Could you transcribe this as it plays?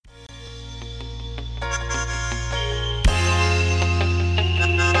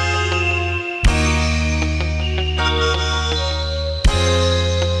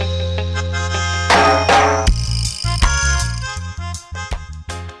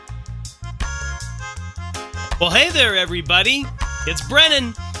Well, hey there, everybody. It's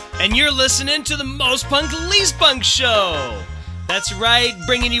Brennan, and you're listening to the Most Punk Least Punk Show. That's right,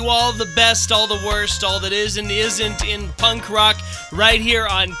 bringing you all the best, all the worst, all that is and isn't in punk rock, right here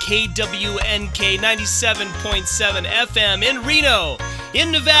on KWNK 97.7 FM in Reno,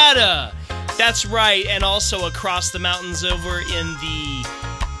 in Nevada. That's right, and also across the mountains over in the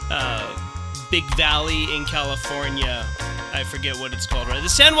Big Valley in California. I forget what it's called, right? The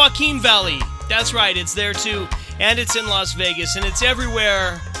San Joaquin Valley. That's right, it's there too. And it's in Las Vegas, and it's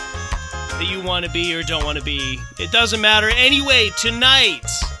everywhere that you want to be or don't want to be. It doesn't matter. Anyway, tonight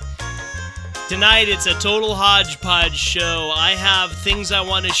it's a total hodgepodge show. I have things I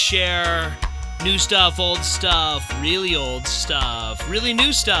want to share. New stuff, old stuff, really old stuff, really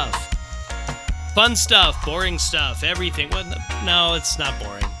new stuff. Fun stuff, boring stuff, everything. Well, no, it's not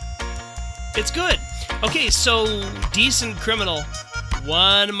boring. It's good. Okay, so Decent Criminal,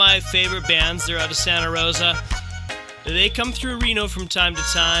 one of my favorite bands. They're out of Santa Rosa. They come through Reno from time to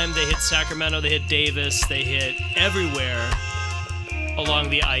time. They hit Sacramento, they hit Davis, they hit everywhere along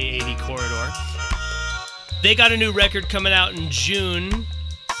the I-80 corridor. They got a new record coming out in June.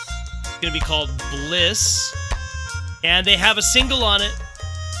 It's going to be called Bliss. And they have a single on it.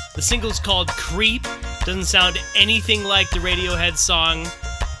 The single's called Creep. Doesn't sound anything like the Radiohead song.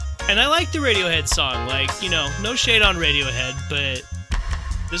 And I like the Radiohead song. Like, you know, no shade on Radiohead, but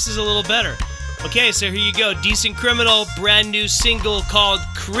this is a little better. Okay, so here you go. Decent Criminal, brand new single called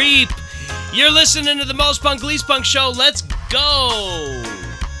Creep. You're listening to the Most Punk Least Punk Show. Let's go!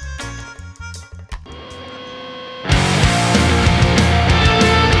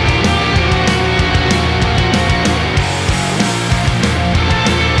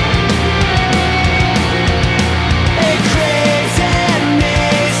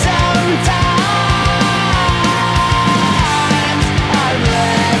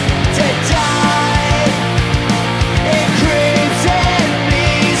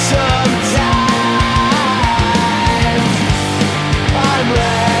 I'm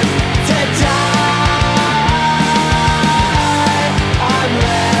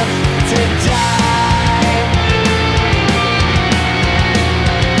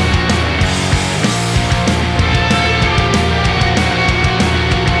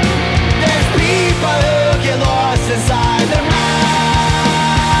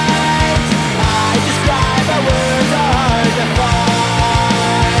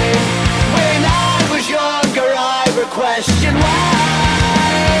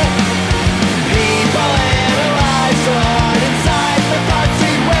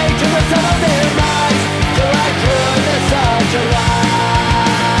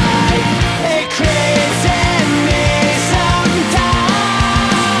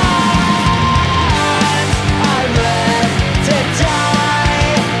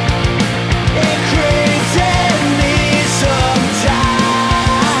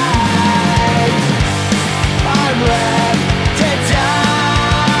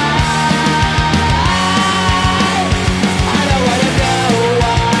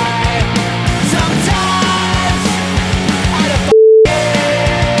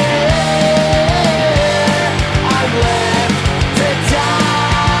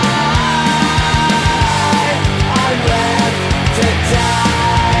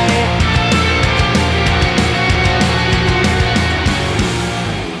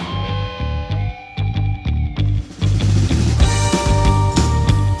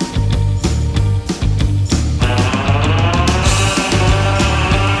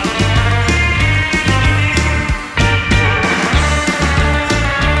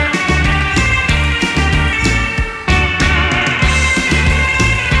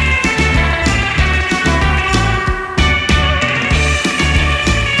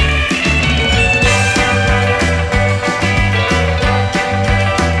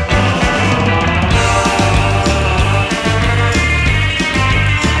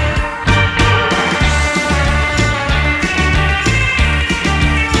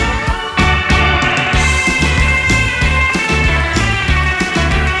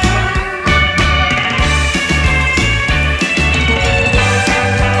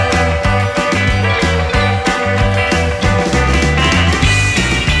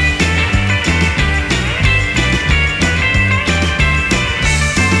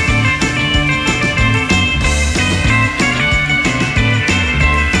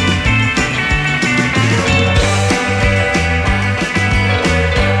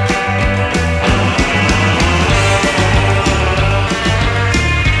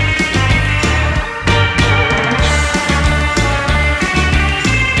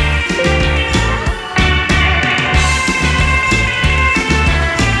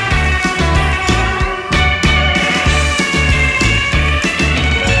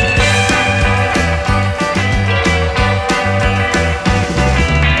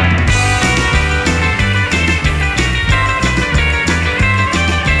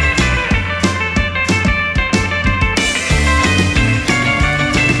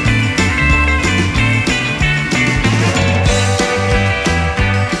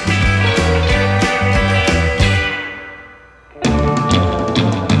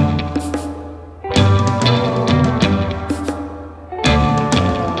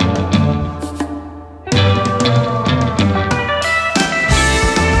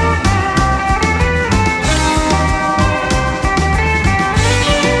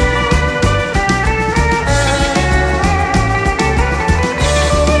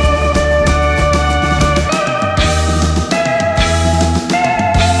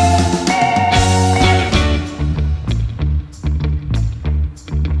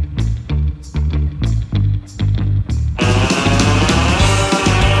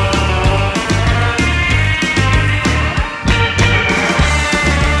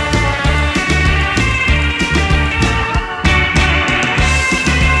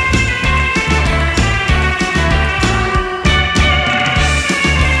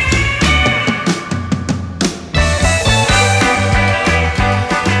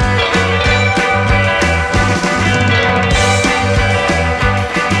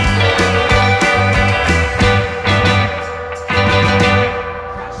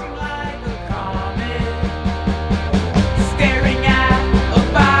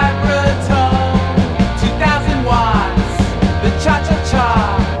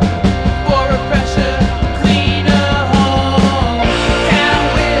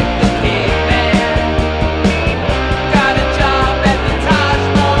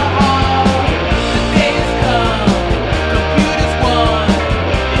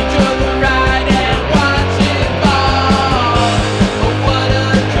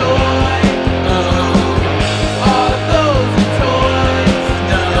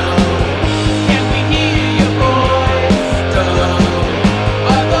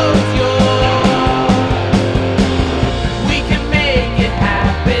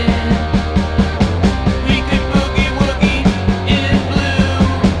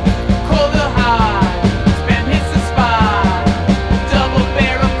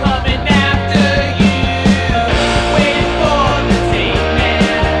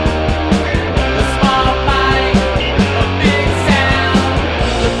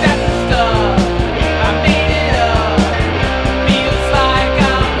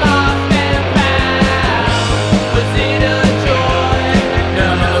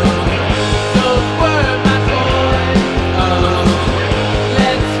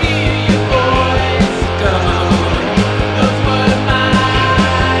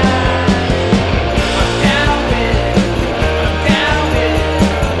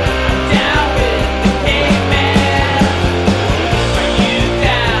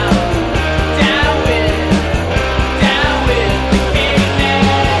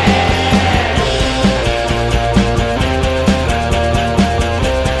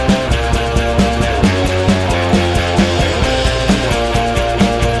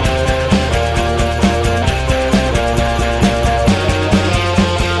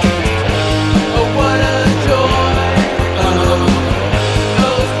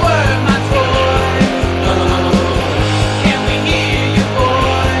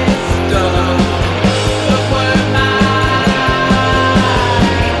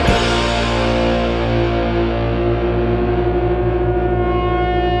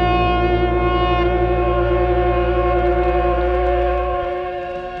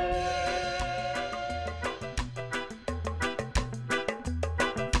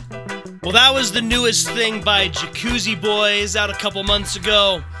Well, that was the newest thing by Jacuzzi Boys, out a couple months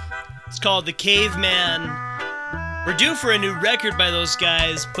ago. It's called The Caveman. We're due for a new record by those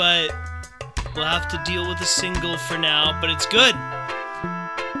guys, but we'll have to deal with a single for now, but it's good.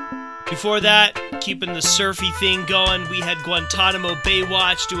 Before that, keeping the surfy thing going, we had Guantanamo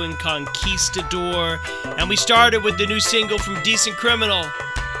Baywatch doing Conquistador, and we started with the new single from Decent Criminal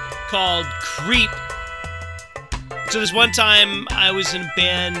called Creep. So this one time I was in a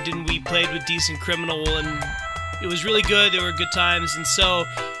band and we played with Decent Criminal and it was really good. There were good times. And so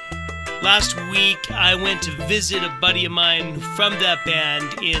last week I went to visit a buddy of mine from that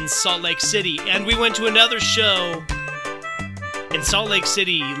band in Salt Lake City. And we went to another show in Salt Lake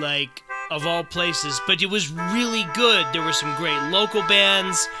City, like of all places. But it was really good. There were some great local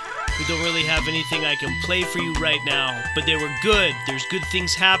bands. We don't really have anything I can play for you right now, but they were good. There's good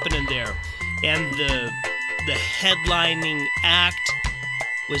things happening there. And the headlining act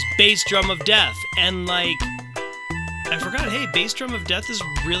was Bass Drum of Death. And like, I forgot, hey, Bass Drum of Death is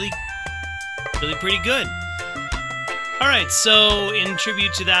really pretty good. Alright, so in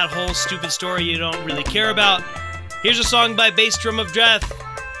tribute to that whole stupid story you don't really care about, here's a song by Bass Drum of Death.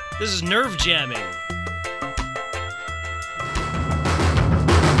 This is Nerve Jamming.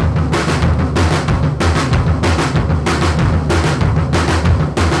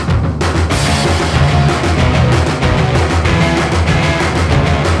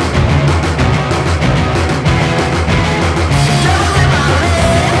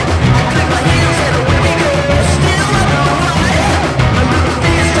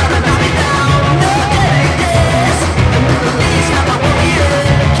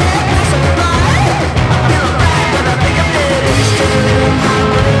 Bye.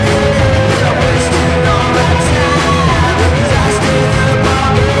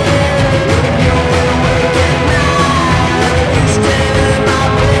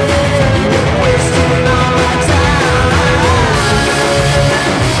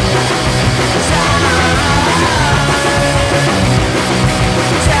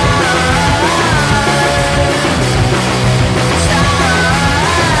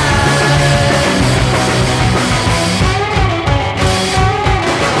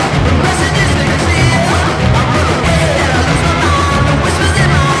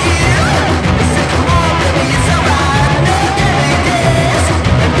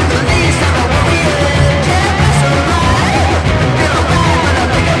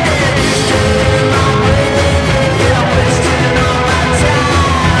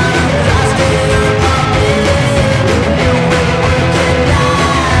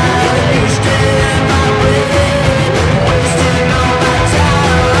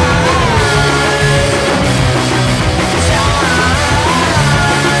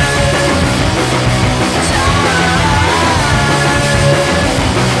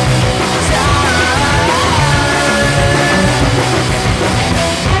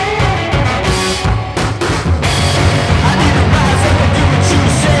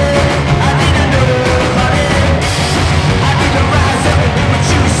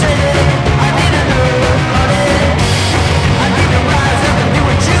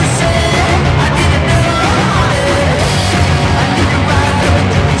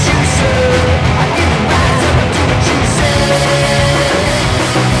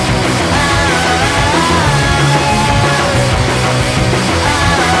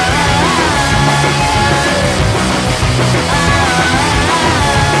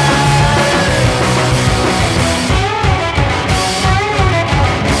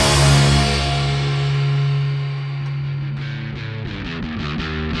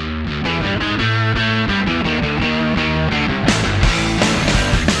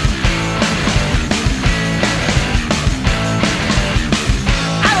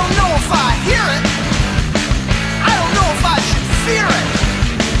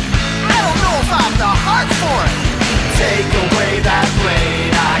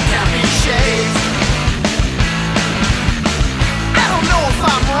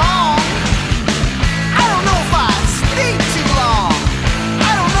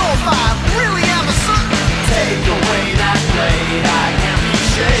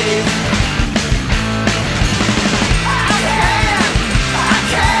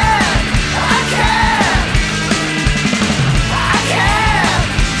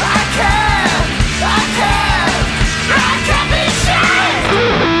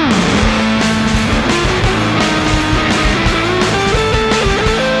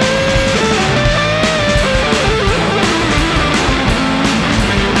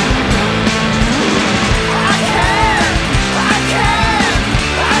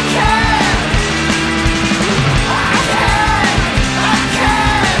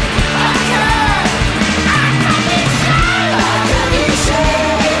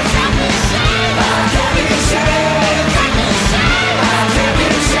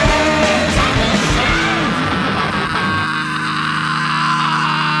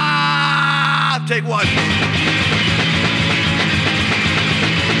 take one.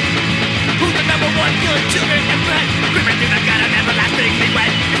 Who's the number one killing children and men? Creeping through the gut of everlasting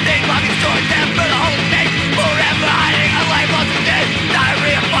regret. The state logging stored them for the whole day. Forever hiding a life lost in death.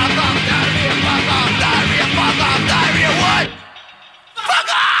 Diarrhea, fuck off, diarrhea, fuck off, diarrhea, fuck off, diarrhea, what?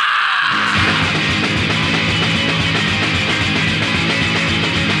 Fuck off!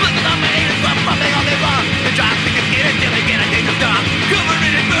 Looking on my haters from bumping all day long. They're trying to get it till they get a taste of dog.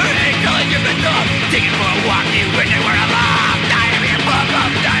 Covering in fur and calling you the dog. Taking for a walk, you wish they were alive. Diarrhea, fuck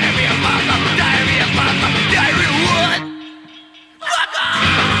off, diarrhea, fuck off, diarrhea, fuck off, diarrhea, what? Fuck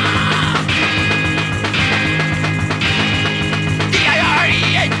off!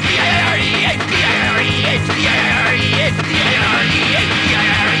 D-I-R-E-H, D-I-R-E-H, D-I-R-E-H, D-I-R-E-H, D-I-R-E-H, D-I-R-E-H,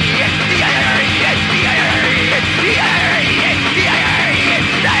 D-I-R-E-H, D-I-R-E-H, D-I-R-E-H, D-I-R-E-H, D-I-R-E-H,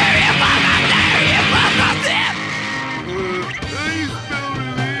 diarrhea, fuck off, diarrhea, fuck off, them! How do you spell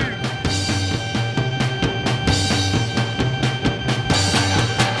relief?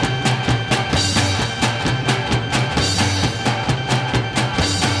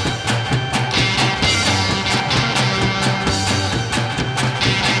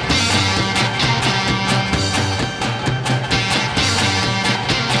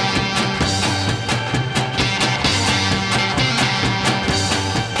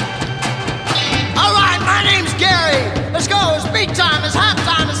 All right, my name's Gary. Let's go. It's beat time. It's half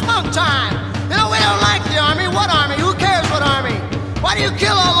time. It's monk time. You know, we don't like the army. What army? Who cares what army? Why do you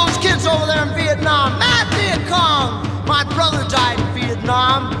kill all those kids over there in Vietnam? Mad Viet Cong. My brother died in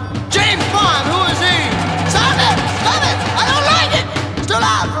Vietnam. James Bond. Who is he? Stop it. Stop it. I don't like it. It's too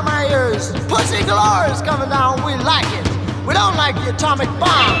loud for my ears. Pussy galore is coming down. We like it. We don't like the atomic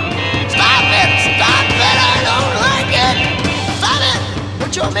bomb. Stop it. Stop it. I don't like it. Stop it.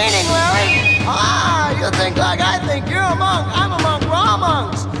 What's your meaning, Larry? Ah, you think like I think. You're a monk. I'm a monk. We're all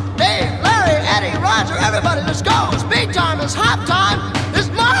monks. Dave, Larry, Eddie, Roger, everybody, let's go. It's beat time. It's hop time. It's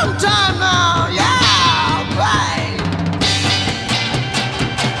monk time now. Yeah, right.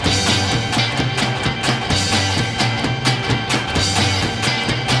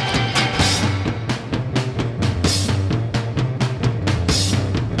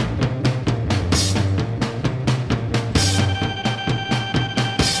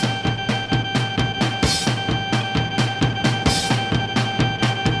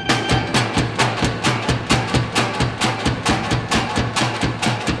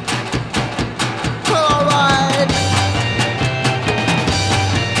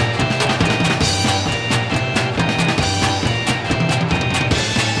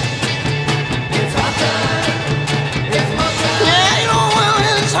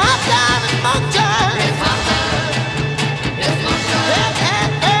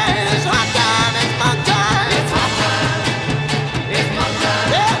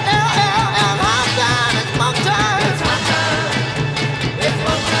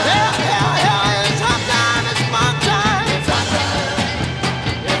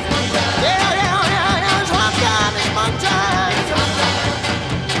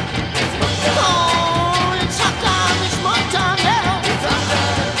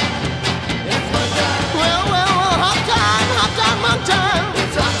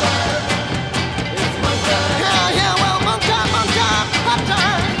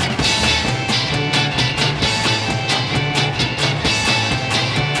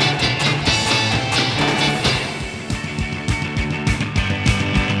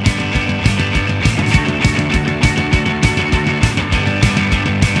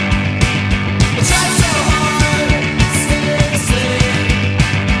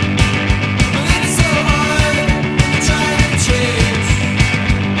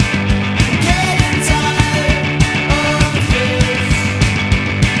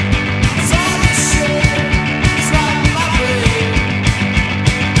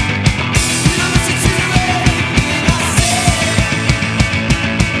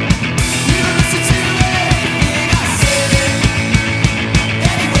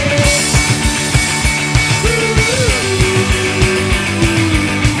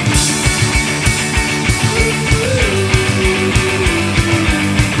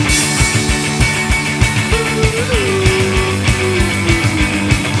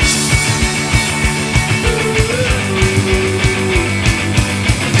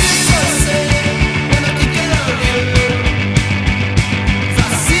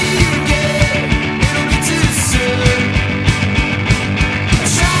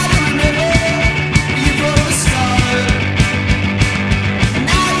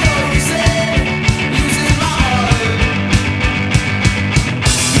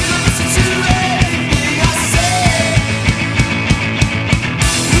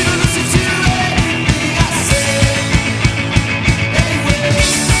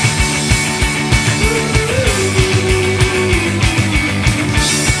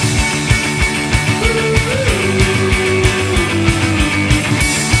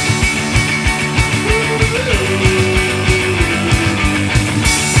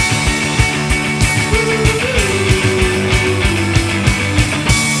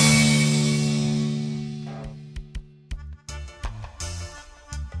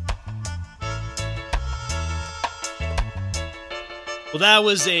 Well, that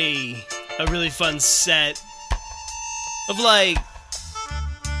was a really fun set of like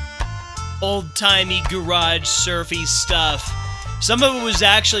old-timey garage surfy stuff. Some of it was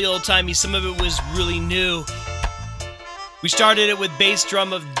actually old-timey, some of it was really new. We started it with Bass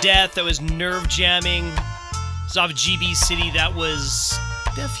Drum of Death, that was nerve jamming. It's off GB City, that was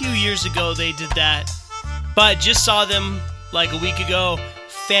a few years ago they did that. But just saw them like a week ago.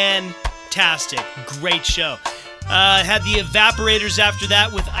 Fantastic, great show. Had the Evaporators after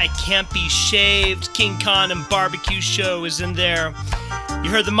that with I Can't Be Shaved. King Khan and Barbecue Show is in there. You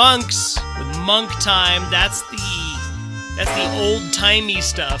heard the Monks with Monk Time. That's the old-timey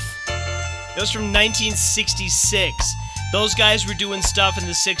stuff. That was from 1966. Those guys were doing stuff in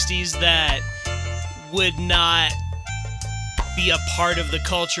the 60s that would not be a part of the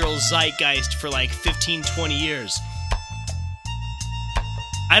cultural zeitgeist for like 15, 20 years.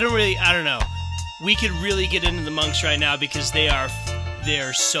 I don't know. We could really get into the Monks right now because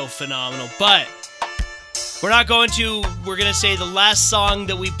they're so phenomenal. But we're not going to. We're going to say the last song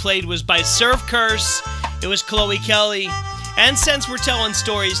that we played was by Surf Curse. It was Chloe Kelly. And since we're telling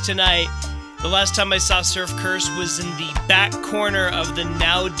stories tonight, the last time I saw Surf Curse was in the back corner of the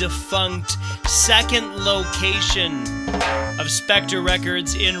now defunct second location of Spectre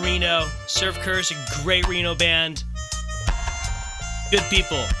Records in Reno. Surf Curse, a great Reno band. Good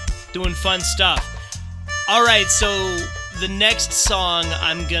people, doing fun stuff. Alright, so the next song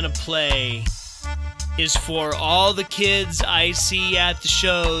I'm gonna play is for all the kids I see at the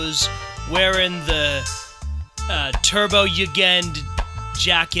shows wearing the Turbo Yugend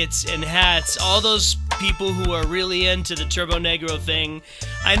jackets and hats. All those people who are really into the Turbo Negro thing.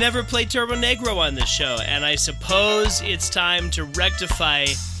 I never played Turbo Negro on this show, and I suppose it's time to rectify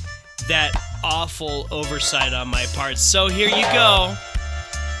that awful oversight on my part. So here you go.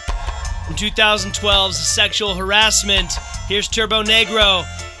 From 2012's Sexual Harassment, here's Turbo Negro.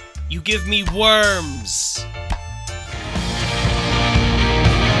 You Give Me Worms. Thank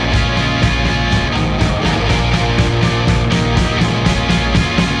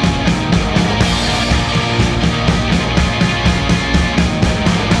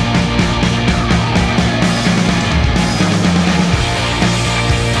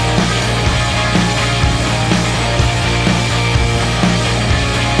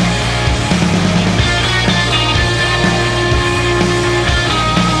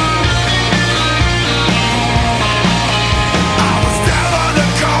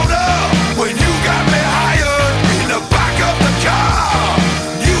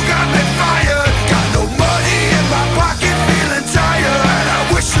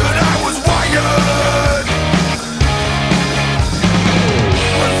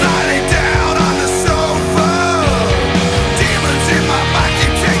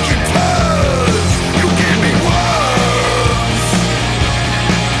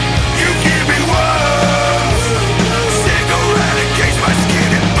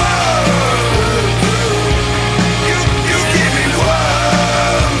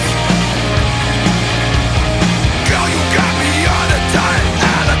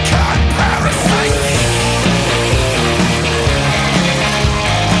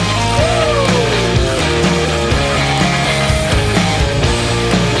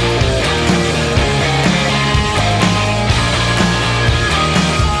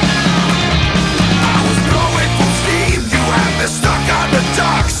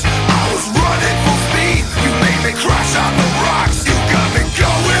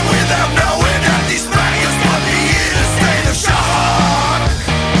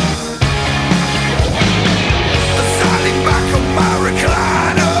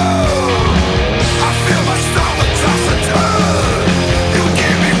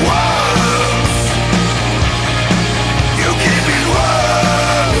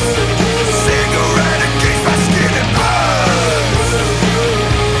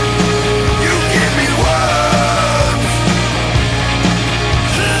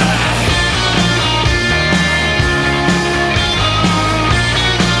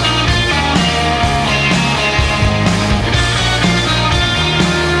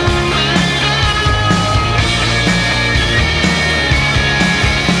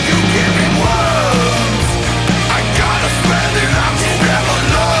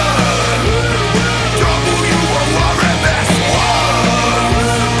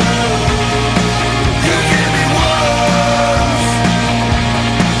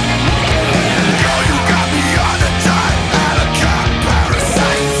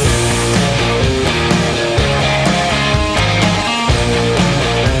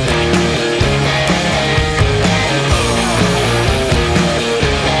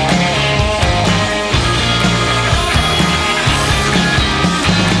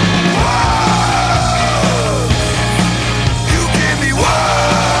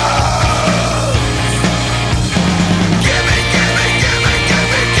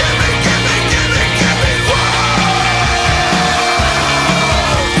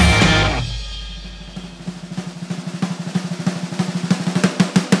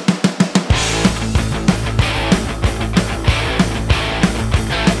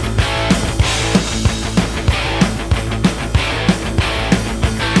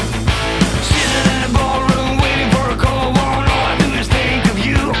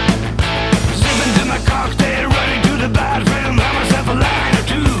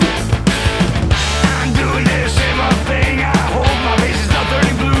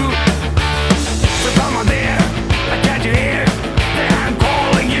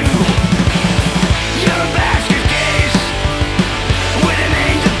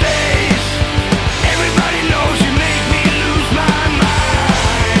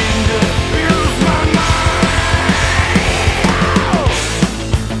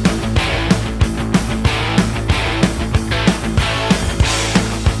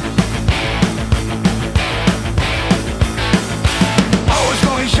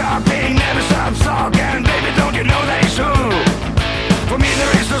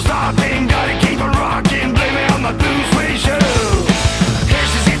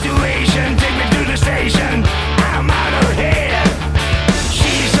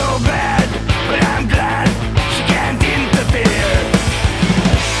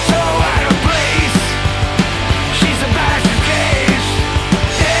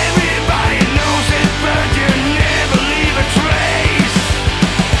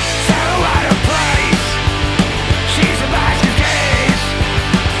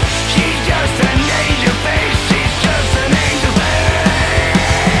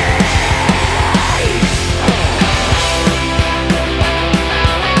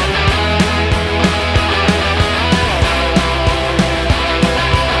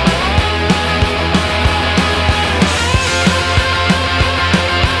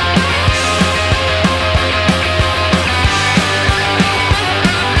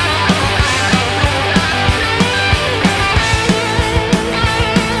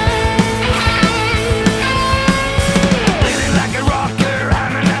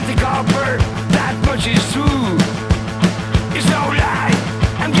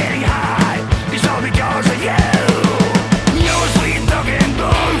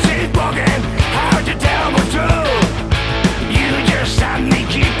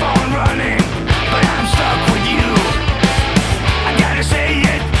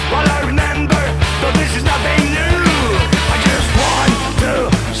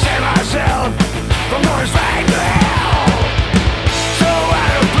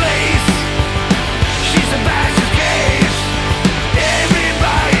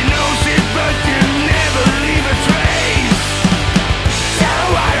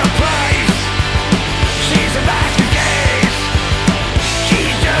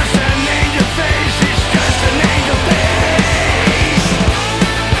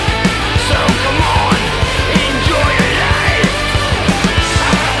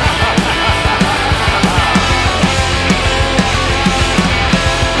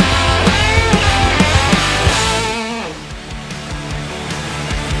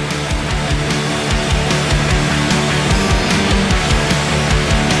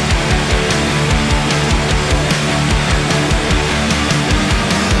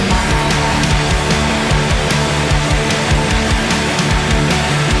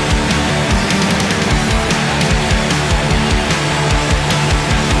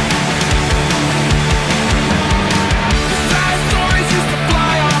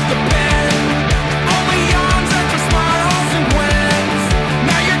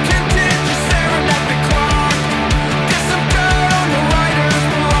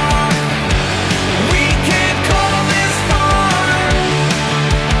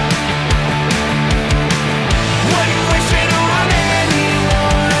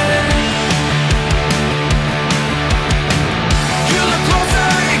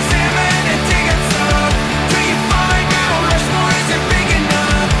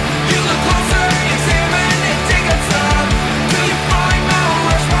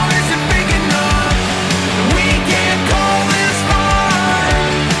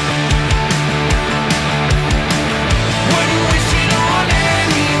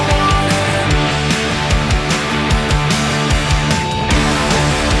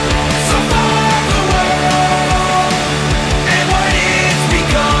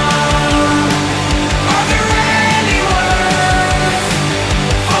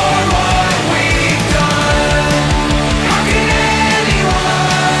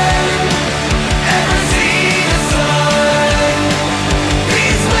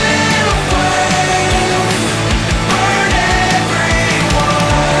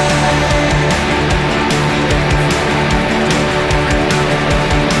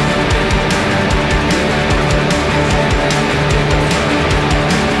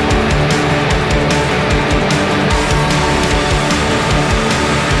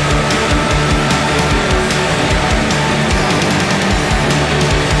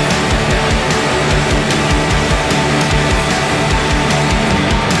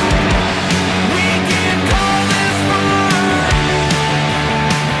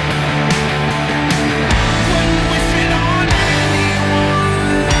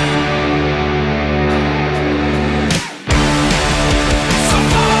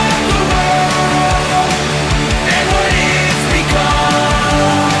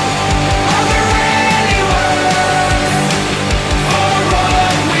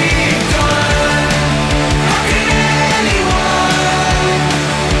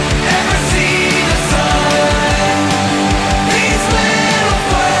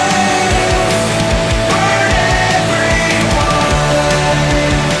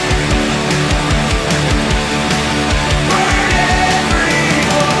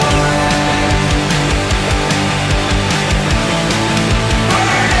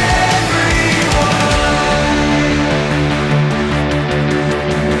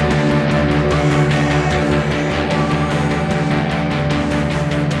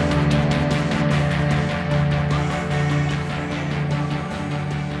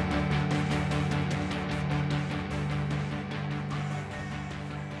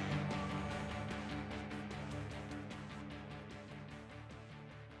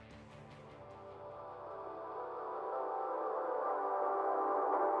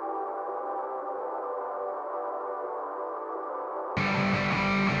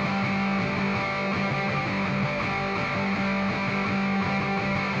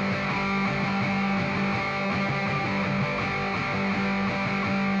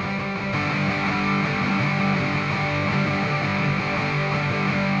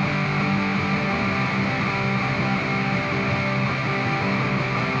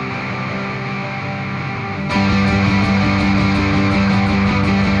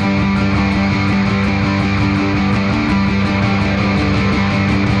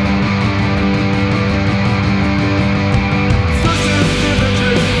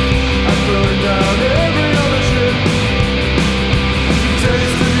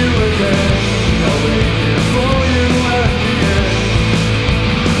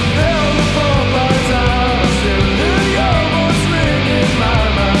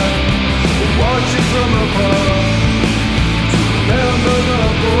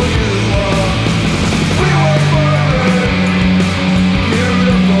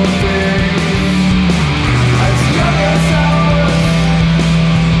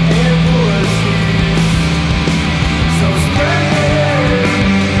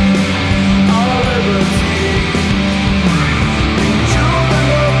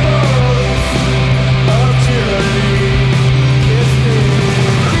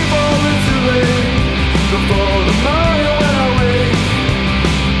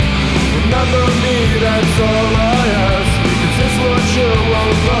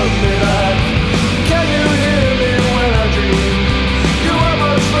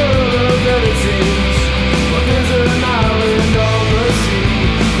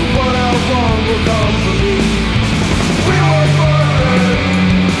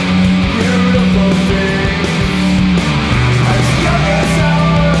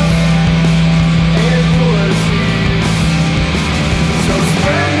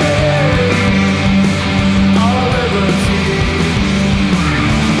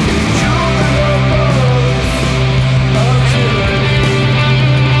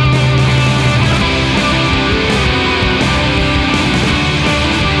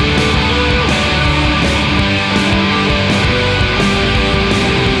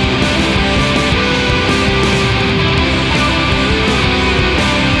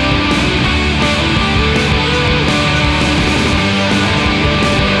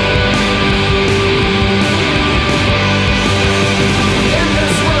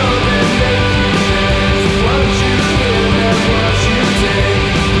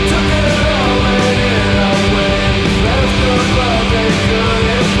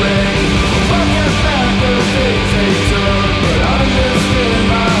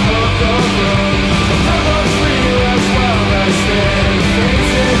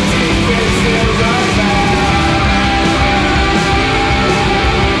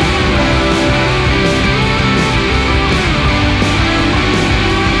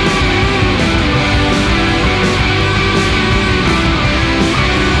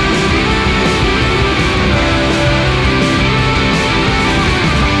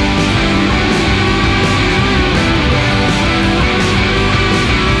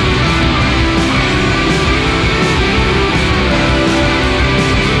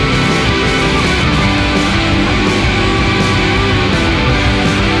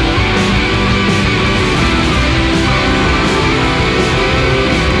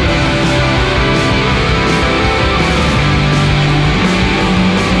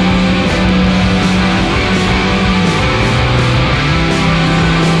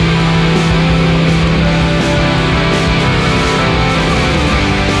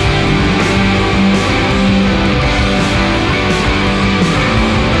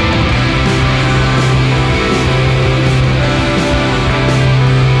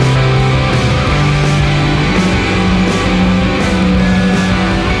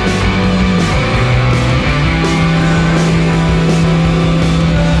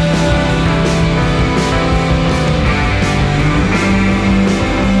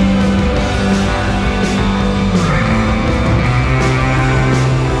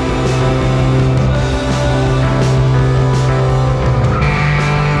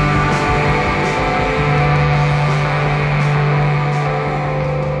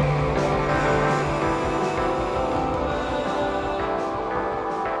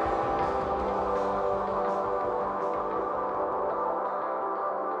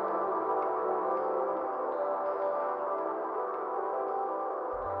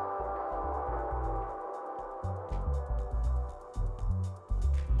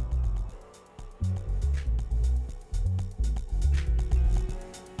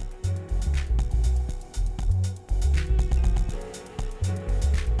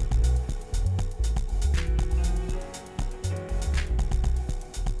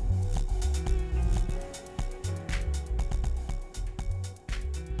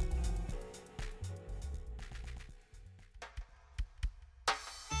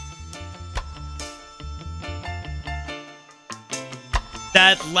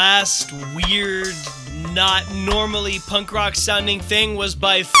That last weird, not normally punk rock sounding thing was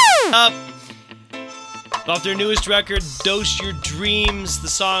by Up. Off their newest record, Dose Your Dreams. The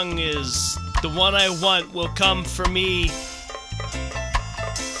song is The One I Want Will Come For Me.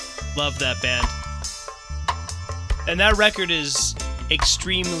 Love that band. And that record is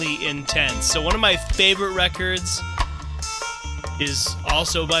extremely intense. So one of my favorite records is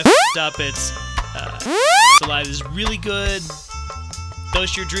also by Up. It's Alive is really good.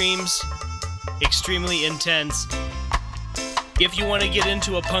 Dose Your Dreams, extremely intense. If you want to get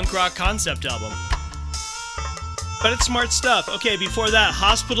into a punk rock concept album. But it's smart stuff. Okay, before that,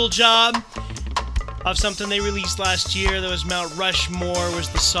 Hospital Job, of something they released last year. That was Mount Rushmore was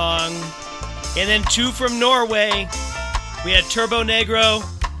the song. And then two from Norway. We had Turbo Negro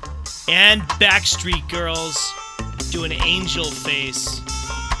and Backstreet Girls doing Angel Face.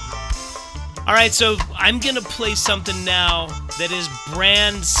 Alright, so I'm gonna play something now that is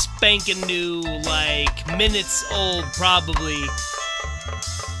brand spanking new, like minutes old probably,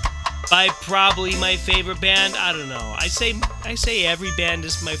 by probably my favorite band. I don't know. I say every band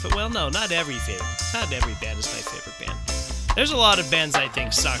is my favorite. Well, no, not every band is my favorite band. There's a lot of bands I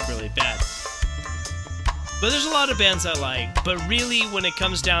think suck really bad. But there's a lot of bands I like. But really, when it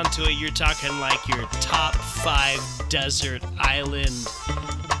comes down to it, you're talking like your top 5 desert island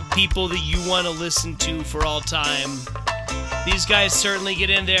people that you want to listen to for all time. These guys certainly get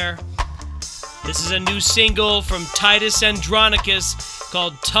in there. This is a new single from Titus Andronicus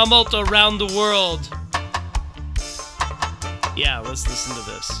called Tumult Around the World. Yeah, let's listen to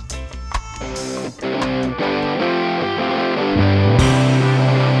this.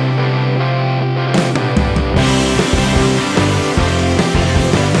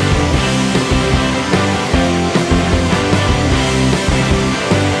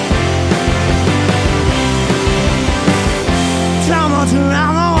 Tumult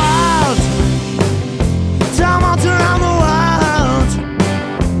around the world. Tumult around the world.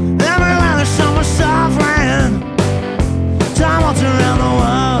 Everywhere there's someone suffering. Tumult around the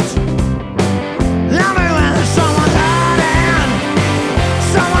world. Everywhere there's someone hurting.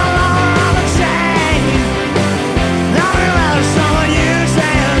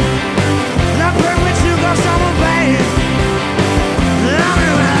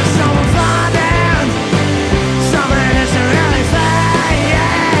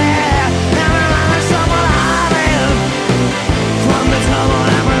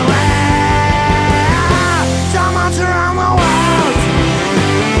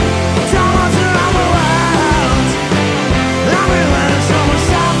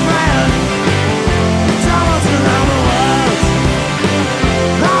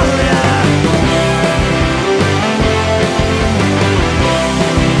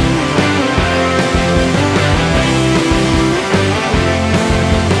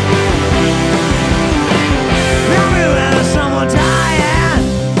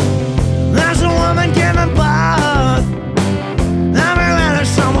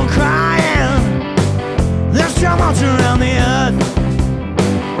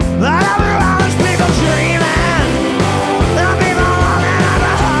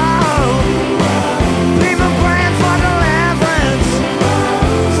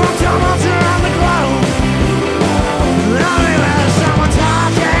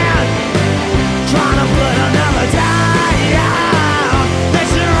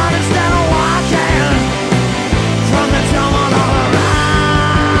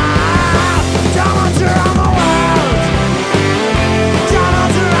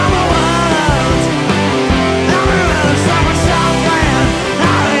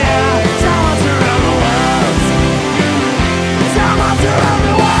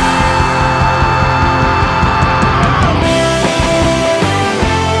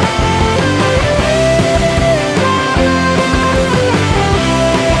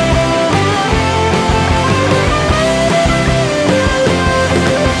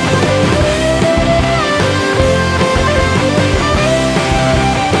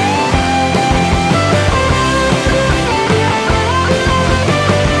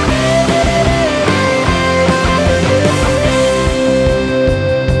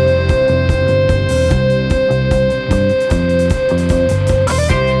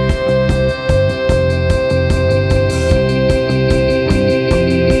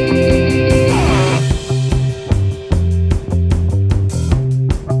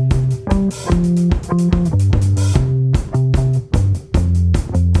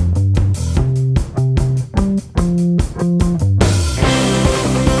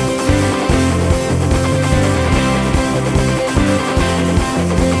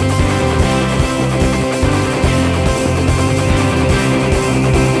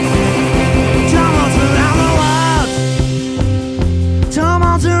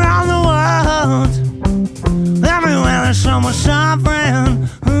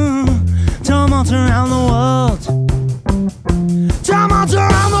 Tumult around the world. Tumult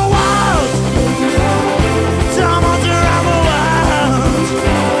around the world. Tumult around the world.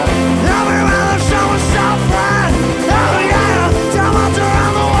 Everywhere there's someone suffering. Oh yeah. Tumult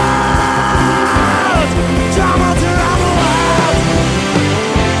around the world. Tumult around the world.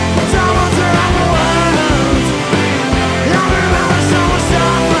 Tumult around the world. Everywhere there's someone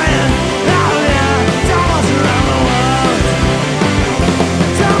suffering. Oh yeah. Tumult around the world.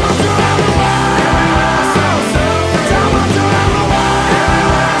 Tumult around the world. Tumult around the world.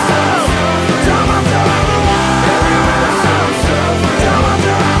 Tumult around the world. Tumult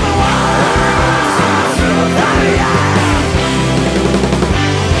around the world. Oh yeah.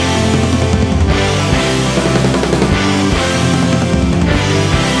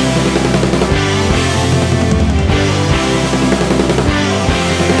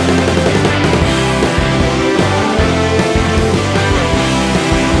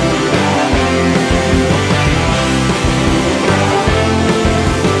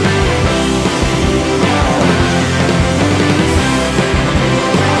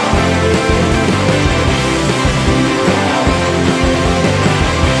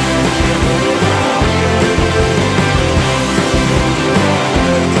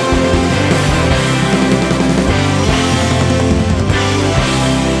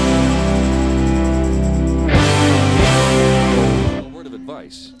 A word of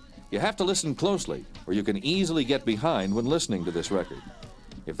advice. You have to listen closely, or you can easily get behind when listening to this record.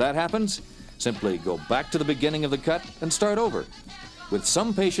 If that happens, simply go back to the beginning of the cut and start over. With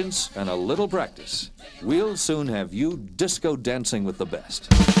some patience and a little practice, we'll soon have you disco dancing with the best.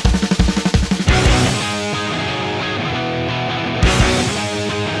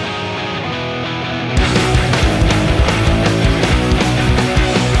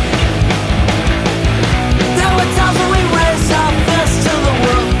 There were times when we raised our fists to the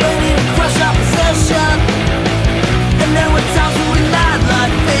world, ready to crush our possession. And there were times when we lied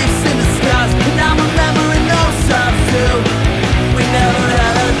like thieves in disguise. And I'm remembering those times too. We never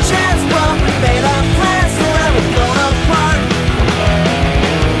had a chance, but we made our plans till they were blown apart.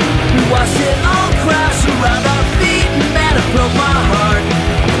 We watched it all crash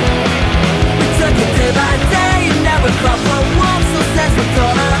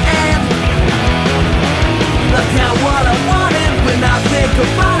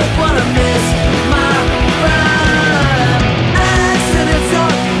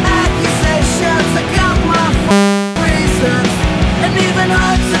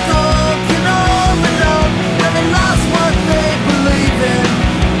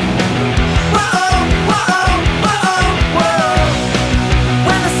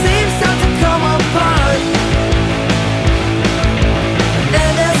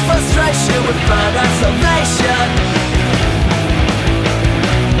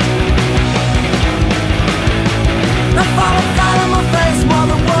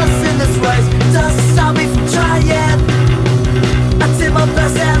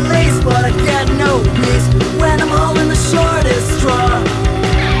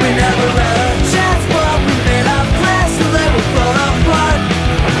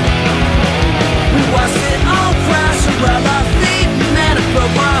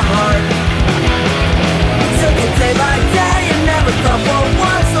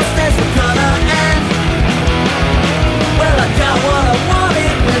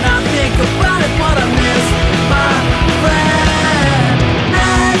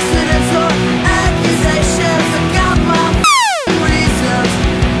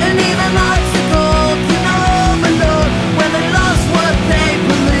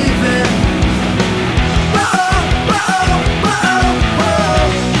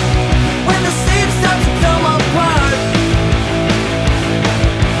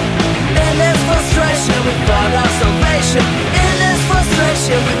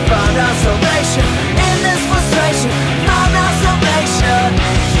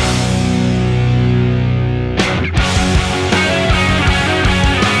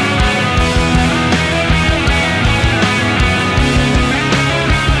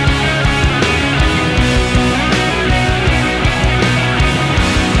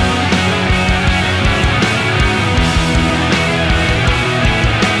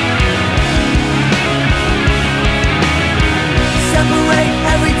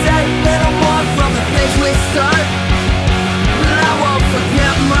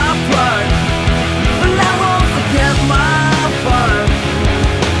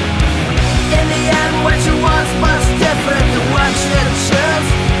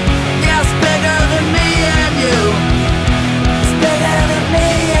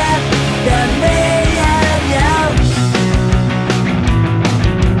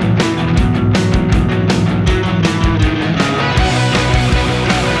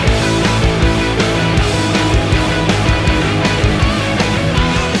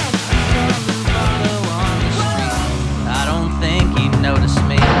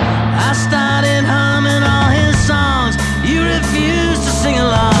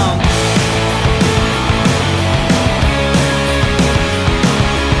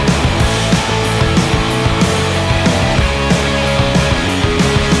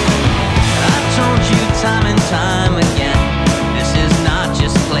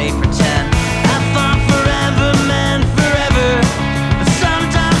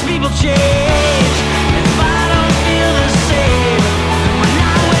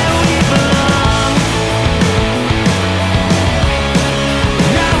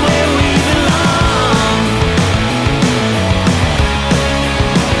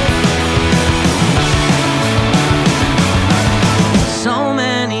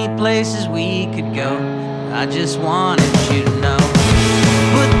ago. I just wanted you to know.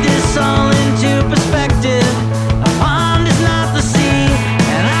 Put this all into perspective. A pond is not the sea,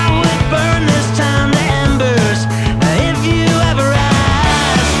 and I would burn this town to embers if you ever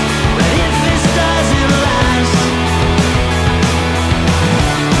ask. But if this doesn't last,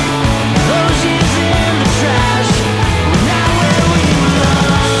 those years in the trash, we're not where we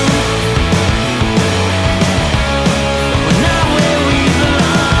belong. We're not where we belong.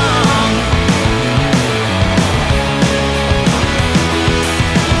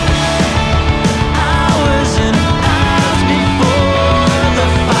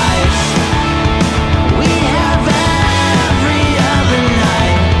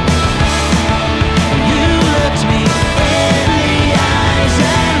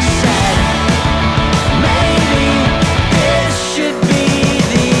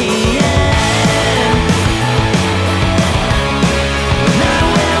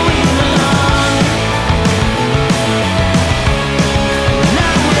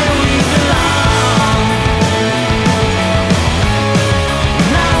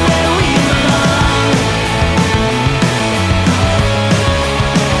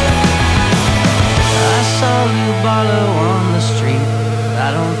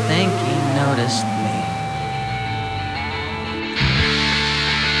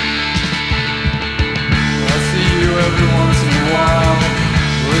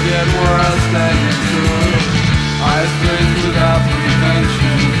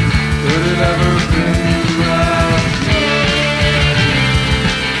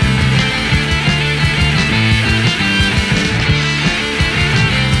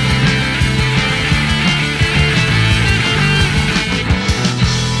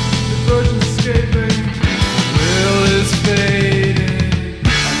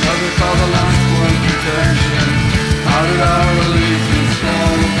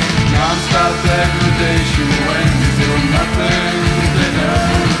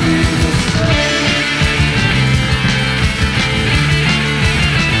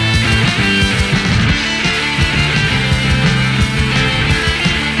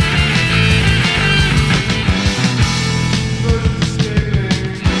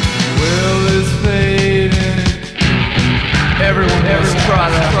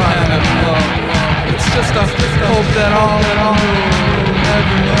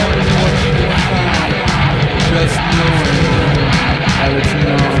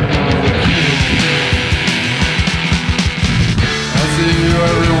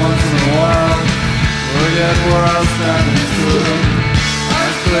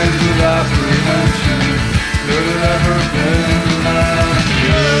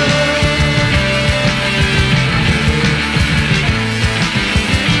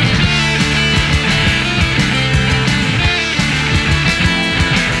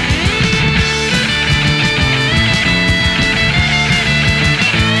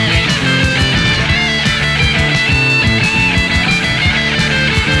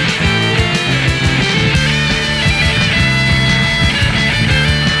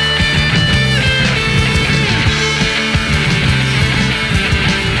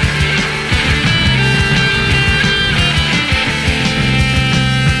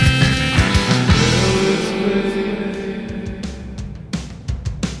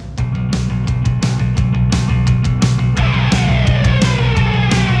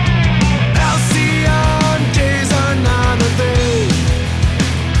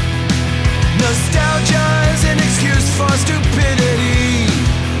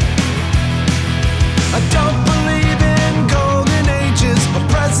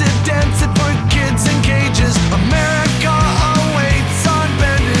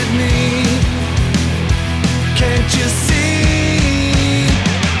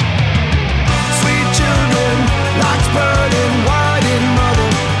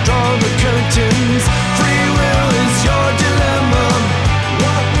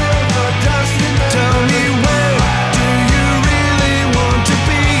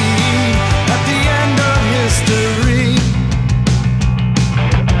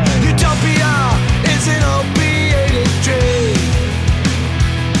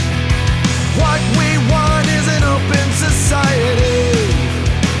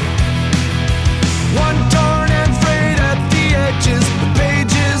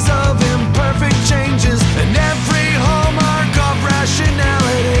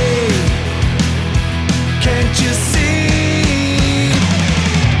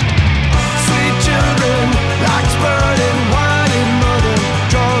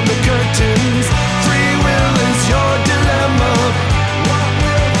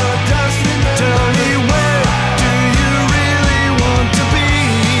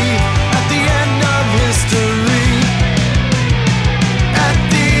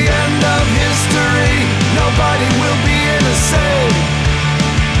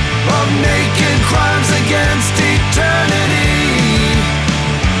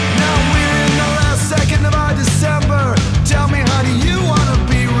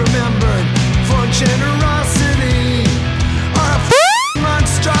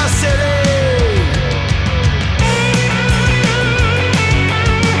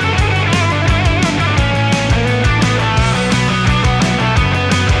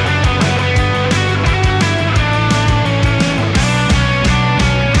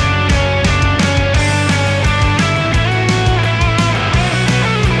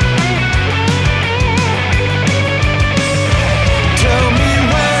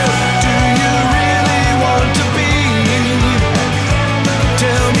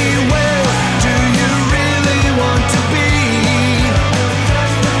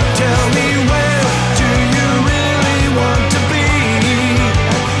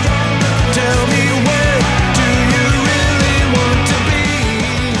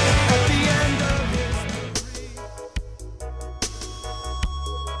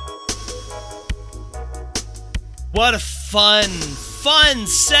 What a fun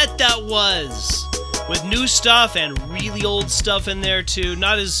set that was. With new stuff and really old stuff in there too.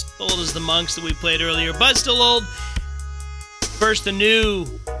 Not as old as the Monks that we played earlier, but still old. First, the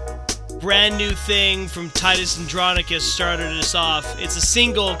brand new thing from Titus Andronicus started us off. It's a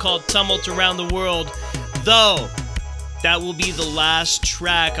single called Tumult Around the World, though that will be the last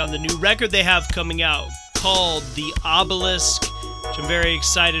track on the new record they have coming out called The Obelisk, which I'm very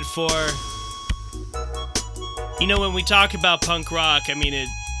excited for. You know, when we talk about punk rock, I mean, it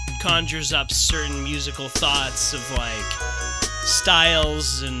conjures up certain musical thoughts of like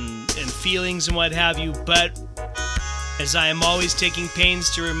styles and feelings and what have you, but as I am always taking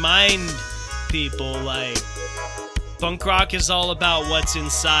pains to remind people, like, punk rock is all about what's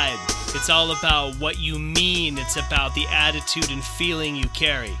inside. It's all about what you mean. It's about the attitude and feeling you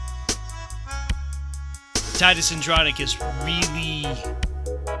carry. Titus Andronicus really...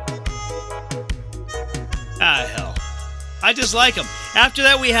 hell. I just like him. After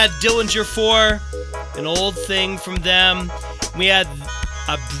that, we had Dillinger 4, an old thing from them. We had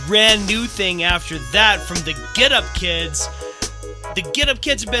a brand new thing after that from the Get Up Kids. The Get Up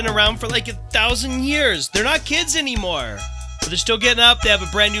Kids have been around for like 1,000 years. They're not kids anymore, but they're still getting up. They have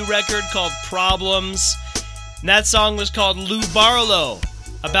a brand new record called Problems, and that song was called Lou Barlow,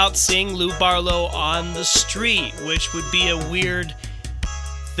 about seeing Lou Barlow on the street, which would be a weird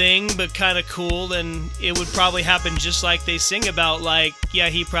thing, but kind of cool, and it would probably happen just like they sing about, like, yeah,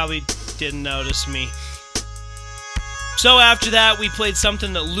 he probably didn't notice me. So after that, we played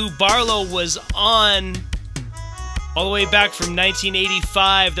something that Lou Barlow was on all the way back from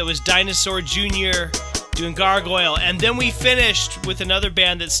 1985. That was Dinosaur Jr. doing Gargoyle. And then we finished with another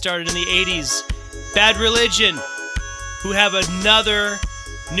band that started in the 80s, Bad Religion, who have another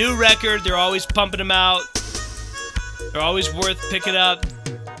new record. They're always pumping them out. They're always worth picking up.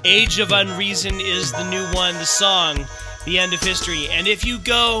 Age of Unreason is the new one, the song, The End of History. And if you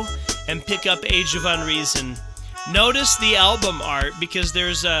go and pick up Age of Unreason, notice the album art, because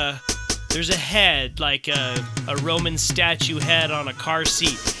there's a head, like a Roman statue head on a car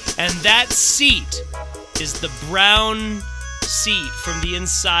seat. And that seat is the brown seat from the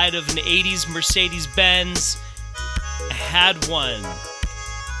inside of an 80s Mercedes-Benz. I had one.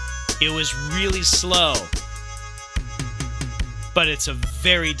 It was really slow, but it's a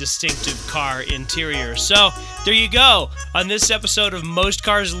very distinctive car interior. So, there you go. On this episode of Most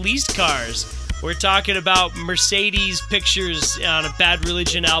Cars, Least Cars, we're talking about Mercedes pictures on a Bad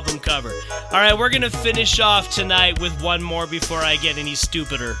Religion album cover. Alright, we're going to finish off tonight with one more before I get any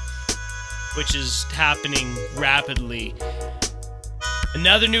stupider, which is happening rapidly.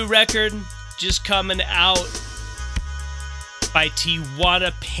 Another new record just coming out by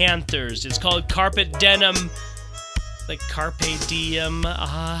Tijuana Panthers. It's called Carpet Denim. Like Carpe Diem.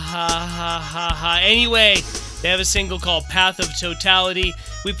 Anyway, they have a single called Path of Totality.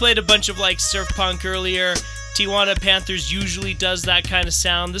 We played a bunch of like surf punk earlier. Tijuana Panthers usually does that kind of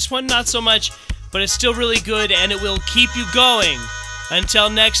sound. This one not so much, but it's still really good, and it will keep you going until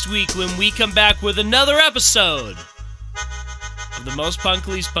next week when we come back with another episode of the Most Punk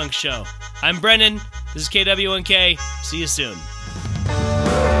Least Punk Show. I'm Brennan. This is KWNK. See you soon.